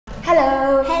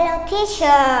Hello. Hello teacher.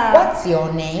 What's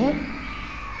your name?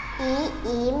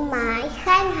 Mai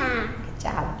Khánh Hà. Good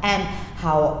job. And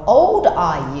how old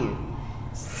are you?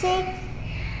 6.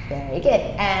 Very good.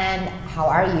 And how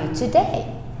are you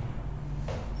today?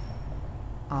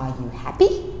 Are you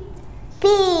happy?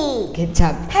 B. Good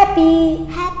job. Happy.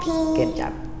 Happy. Good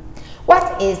job.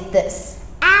 What is this?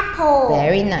 Apple.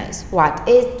 Very nice. What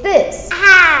is this?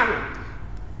 Ant.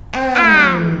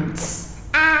 Ant.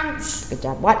 Ant. Good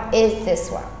job. What is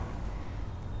this one?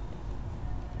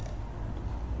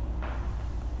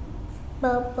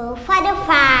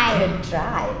 Butterfly. Good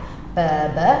try.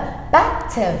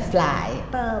 Butterfly.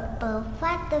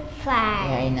 Butterfly.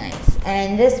 Very nice.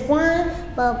 And this one?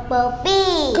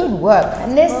 Bee. Good work.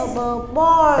 And this?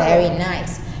 Ball. Very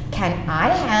nice. Can I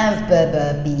have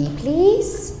bee,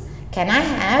 please?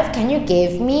 Can you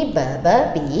give me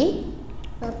bee?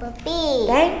 Bee.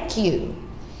 Thank you.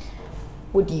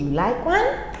 Would you like one?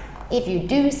 If you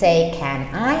do, say, can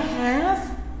I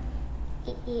have?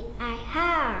 I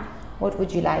have. What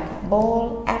would you like?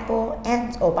 Ball, apple,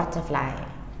 ant, or butterfly?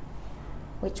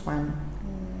 Which one?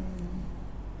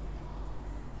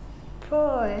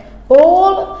 Ball.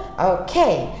 Ball?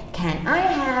 Okay. Can I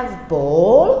have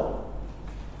ball?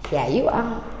 Here you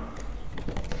are.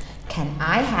 Can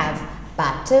I have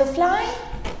butterfly?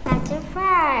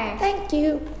 Butterfly. Thank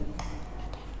you.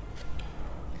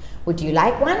 Would you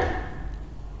like one?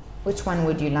 Which one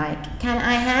would you like? Can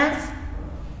I have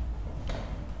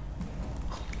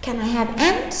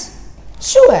ant?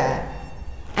 Sure.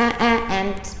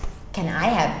 Ant. Can I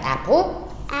have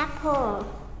apple? Apple.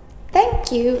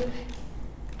 Thank you.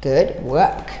 Good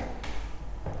work.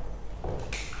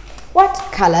 What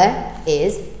color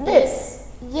is this?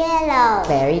 Yellow.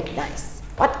 Very nice.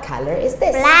 What color is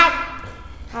this? Black.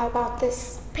 How about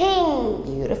this? Pink.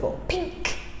 Beautiful.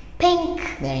 Pink. Pink.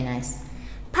 Very nice.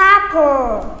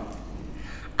 Purple.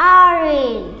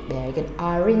 Orange. Very good.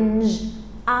 Orange.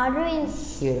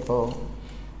 Orange. Beautiful.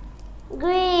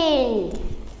 Green.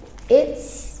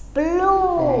 It's very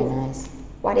Blue. nice.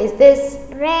 What is this?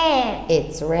 Red.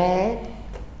 It's red.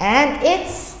 And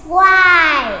it's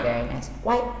White. very nice.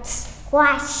 White.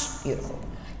 White. Beautiful.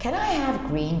 Can I have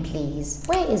green, please?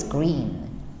 Where is green?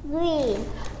 Green.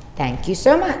 Thank you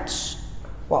so much.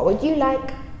 What would you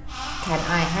like? Can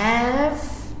I have?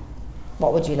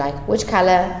 What would you like? Which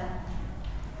color?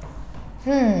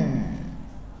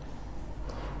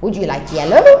 Would you like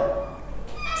yellow?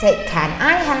 Say, can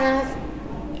I have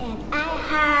And I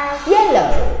have yellow?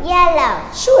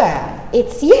 yellow. Sure,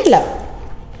 it's yellow.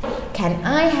 Can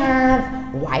I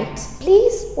have white,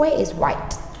 please? Where is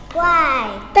white?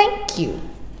 White. Thank you.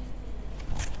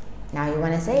 Now you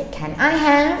want to say, can I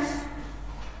have?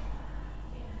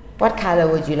 What color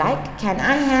would you like? Can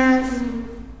I have?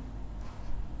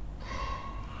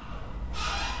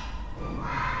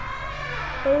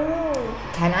 Blue.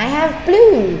 Can I have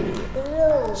blue?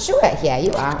 Blue. Sure, here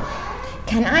you are.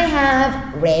 Can I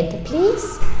have red,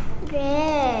 please?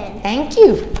 Red. Thank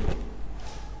you.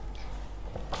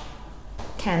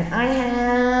 Can I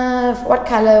have, what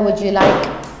color would you like?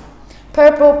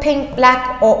 Purple, pink,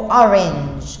 black, or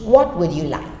orange? What would you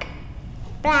like?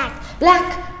 Black.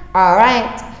 Black. All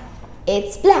right.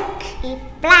 It's black. It's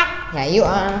black. Here you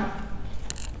are.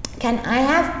 Can I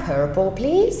have purple,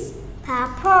 please?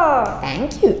 Purple.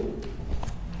 Thank you.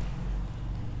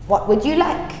 What would you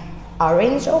like?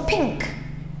 Orange or pink?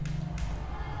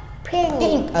 Pink.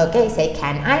 Pink. Okay, say,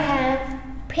 can I have?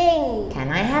 Pink. Can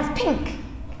I have pink?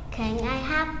 Can I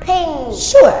have pink?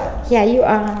 Sure. Here you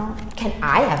are. Can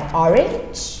I have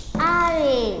orange?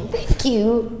 Orange. Thank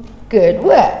you. Good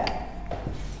work.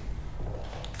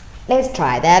 Let's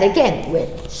try that again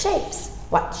with shapes.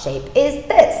 What shape is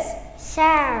this?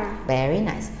 Star. Very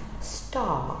nice.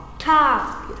 Star.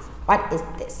 Top. Beautiful. What is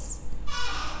this?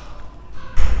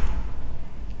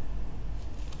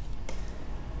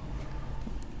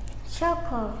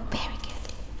 Circle. Very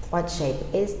good. What shape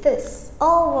is this?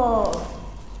 Oval.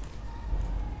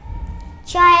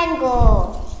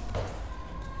 Triangle.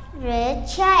 Red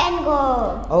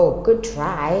triangle. Oh, good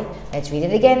try. Let's read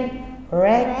it again.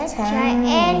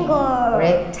 Triangle.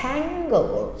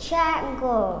 Rectangle.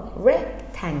 Triangle.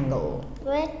 Rectangle.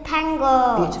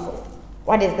 Rectangle. Beautiful.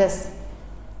 What is this?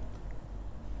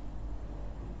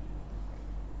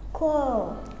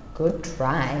 Quail. Good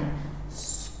try.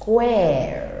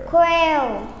 Square.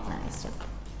 Quail. Nice job.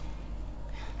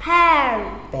 Pear.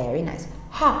 Very nice.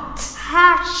 Heart.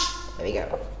 Heart. There we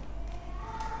go.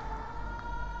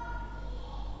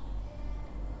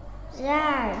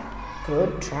 Star.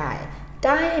 Good try.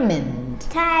 Diamond.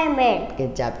 Diamond.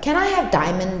 Good job. Can I have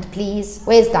diamond, please?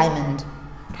 Where's diamond?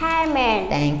 Diamond.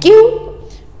 Thank you.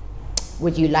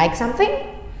 Would you like something?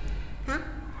 Huh?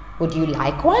 Would you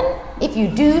like one? If you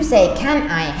do, say, can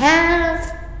I have?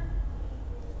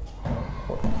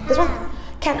 This one?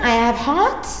 Can I have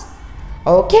hearts?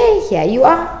 Okay, here you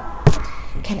are.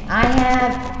 Can I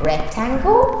have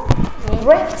rectangle?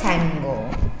 Rectangle.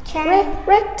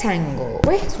 Rectangle.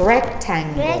 Where's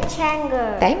rectangle?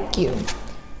 Rectangle. Thank you.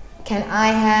 Can I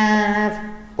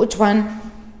have which one?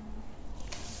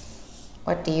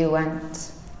 What do you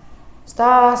want?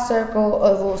 Star, circle,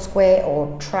 oval, square,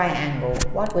 or triangle?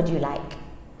 What would you like?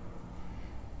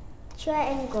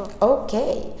 Triangle.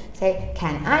 Okay. Say,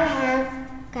 can I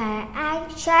have? Can I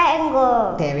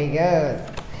triangle? There we go.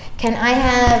 Can I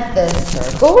have the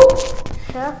circle?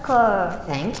 Circle.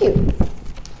 Thank you.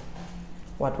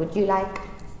 What would you like?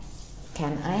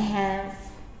 Can I have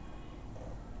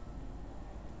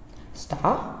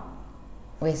star?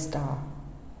 Where's star?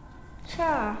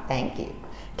 Sure. Thank you.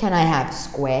 Can I have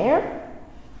square?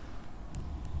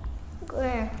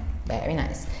 Square. Very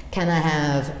nice. Can I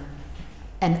have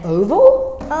an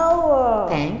oval? Oval.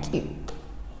 Thank you.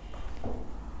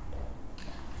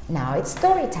 Now it's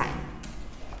story time.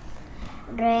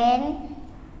 Red.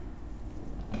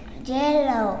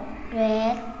 Yellow.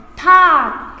 Red.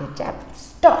 Top. Good job.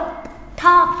 Stop.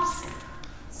 Tops.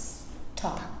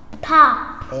 Stop.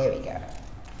 Top. There we go.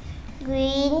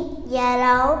 Green.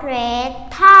 Yellow.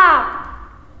 Red. Top.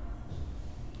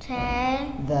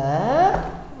 Ten.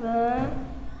 The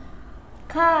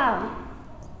Curve.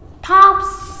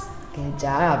 Tops. good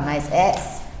job. Nice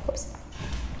S. Oops.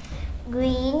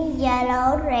 Green.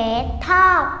 Yellow. Red.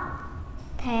 Top.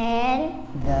 Ten.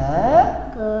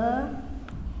 The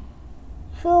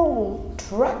Shoe.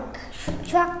 truck.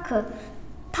 Truck.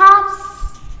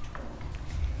 Tops.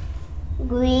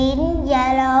 Green,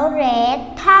 yellow,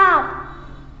 red. Top.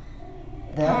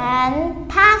 The And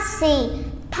taxi.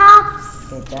 Tops.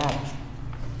 good job.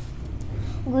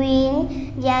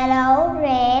 Green, yellow,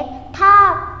 red.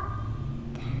 Top.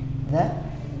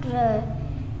 The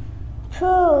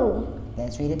Two.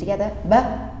 let's read it together. B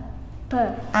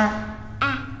Per. A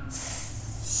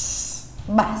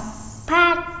bus.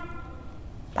 Pat.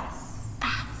 Bus.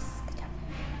 Good job.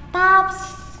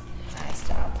 Tops. Nice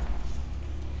job.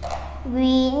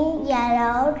 Green,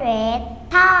 yellow, red.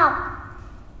 Top.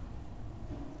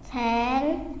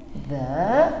 Ten.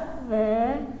 The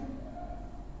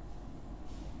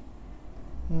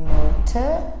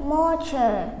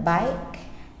Motor. bike.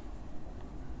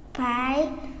 Five.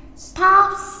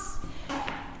 Tops.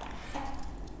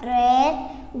 Red,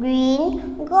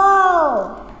 green,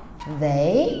 gold.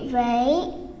 They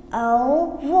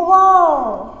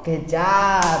Oval. good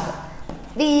job.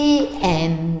 The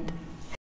end.